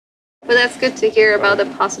But that's good to hear about the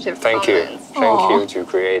positive comments. Thank you to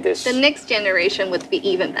create this. The next generation would be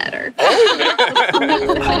even better.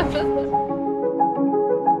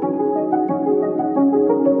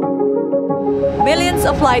 Millions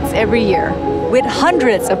of flights every year, with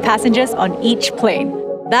hundreds of passengers on each plane.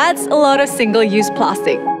 That's a lot of single-use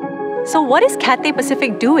plastic. So what is Cathay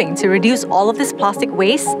Pacific doing to reduce all of this plastic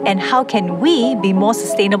waste, and how can we be more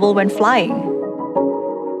sustainable when flying?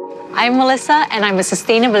 I'm Melissa, and I'm a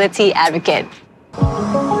sustainability advocate.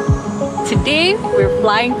 Today, we're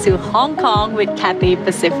flying to Hong Kong with Cathay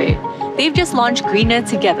Pacific. They've just launched Greener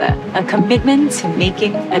Together, a commitment to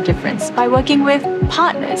making a difference by working with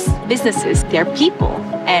partners, businesses, their people,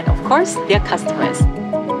 and of course, their customers.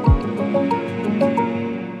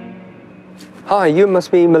 Hi, you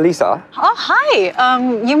must be Melissa. Oh, hi.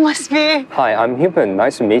 You must be... Hi, I'm Hyupen.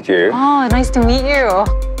 Nice to meet you. Oh, nice to meet you.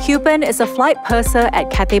 Hyupen is a flight purser at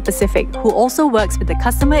Cathay Pacific who also works with the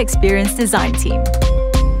customer experience design team.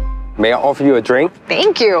 May I offer you a drink?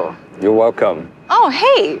 Thank you. You're welcome. Oh,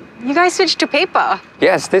 hey, you guys switched to paper.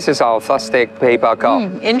 Yes, this is our plastic paper cup.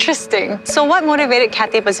 Interesting. So what motivated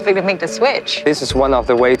Cathay Pacific to make the switch? This is one of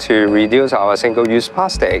the ways to reduce our single-use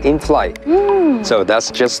plastic in flight. So that's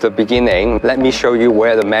just the beginning. Let me show you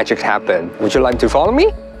where the magic happened. Would you like to follow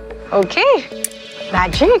me? Okay.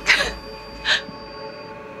 Magic.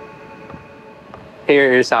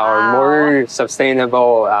 Here is our more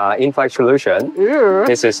sustainable in-flight solution.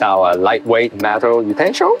 This is our lightweight metal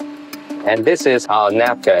utensil. And this is our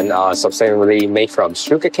napkin, sustainably made from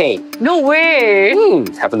sugarcane. No way.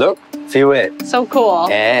 Have a look, feel it. So cool.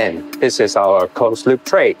 And this is our closed loop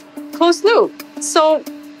tray. Closed loop. So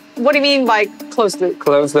what do you mean by closed loop?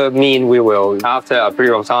 Closed loop mean we will, after a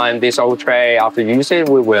period of time, this old tray, after using it,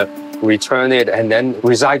 we will return it and then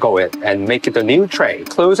recycle it and make it a new tray,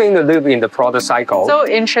 closing the loop in the product cycle. So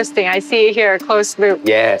interesting. I see it here, closed loop.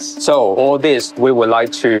 Yes. So all this, we would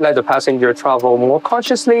like to let the passenger travel more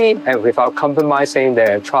consciously and without compromising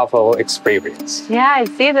their travel experience. Yeah, I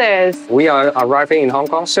see this. We are arriving in Hong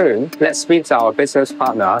Kong soon. Let's meet our business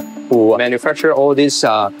partner who manufacture all this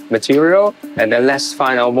material, and then let's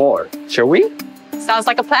find out more. Shall we? Sounds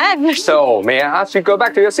like a plan. So, may I ask you to go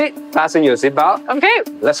back to your seat? Fasten your seatbelt. Okay.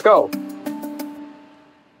 Let's go.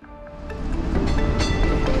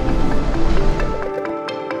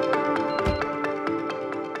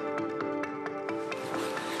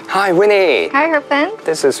 Hi, Winnie. Hi, Hyupen.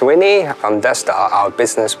 This is Winnie. That's our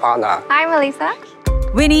business partner. Hi, Melissa.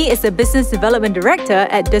 Winnie is the Business Development Director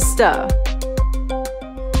at Dista.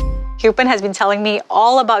 Hyupen has been telling me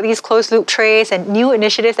all about these closed-loop trays and new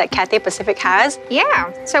initiatives that Cathay Pacific has.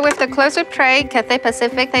 Yeah, so with the closed-loop tray, Cathay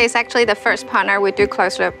Pacific is actually the first partner we do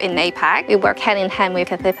closed-loop in APAC. We work hand-in-hand with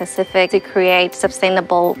Cathay Pacific to create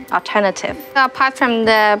sustainable alternative. So apart from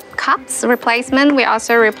the cups replacement, we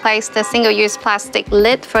also replaced the single-use plastic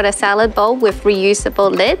lid for the salad bowl with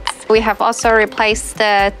reusable lids. We have also replaced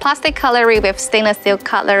the plastic cutlery with stainless steel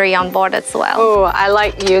cutlery on board as well. Oh, I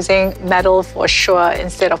like using metal for sure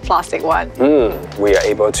instead of plastic one. We are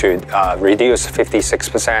able to reduce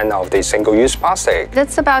 56% of the single-use plastic.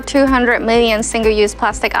 That's about 200 million single-use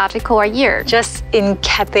plastic articles a year. Just in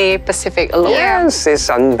Cathay Pacific alone. Yes, it's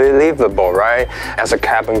unbelievable, right? As a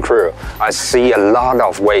cabin crew, I see a lot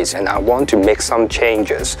of waste and I want to make some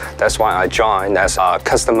changes. That's why I joined as a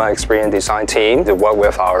customer experience design team to work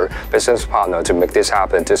with our business partner to make this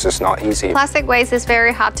happen. This is not easy. Plastic waste is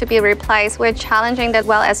very hard to be replaced. We're challenging the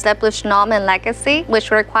well-established norm and legacy,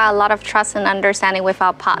 which require a lot of trust and understanding with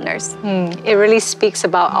our partners. It really speaks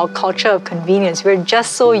about our culture of convenience. We're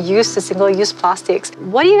just so used to single-use plastics.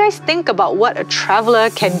 What do you guys think about what a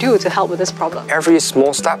traveler can do to help with this problem? Every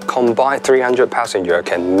small step combined 300 passengers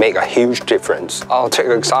can make a huge difference. I'll take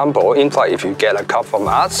an example. In flight, if you get a cup from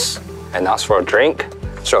us and ask for a drink,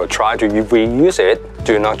 so try to reuse it.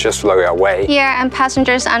 Do not just throw it away. Yeah, and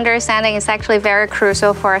passengers' understanding is actually very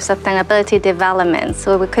crucial for sustainability development.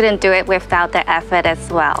 So we couldn't do it without the effort as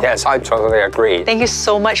well. Yes, I totally agree. Thank you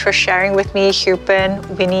so much for sharing with me,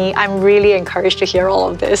 Hyupen, Winnie. I'm really encouraged to hear all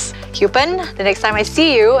of this. Hyupen, the next time I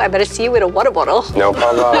see you, I better see you with a water bottle. No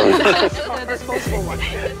problem.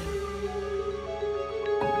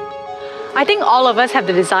 I think all of us have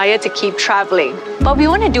the desire to keep traveling, but we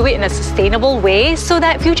want to do it in a sustainable way so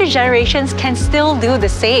that future generations can still do the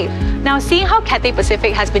same. Now, seeing how Cathay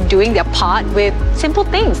Pacific has been doing their part with simple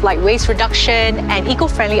things like waste reduction and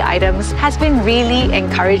eco-friendly items has been really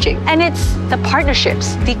encouraging. And it's the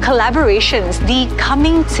partnerships, the collaborations, the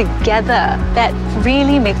coming together that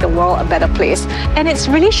really make the world a better place. And it's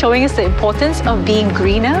really showing us the importance of being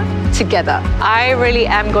greener together. I really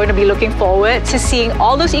am going to be looking forward to seeing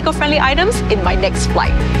all those eco-friendly items in my next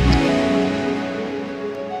flight.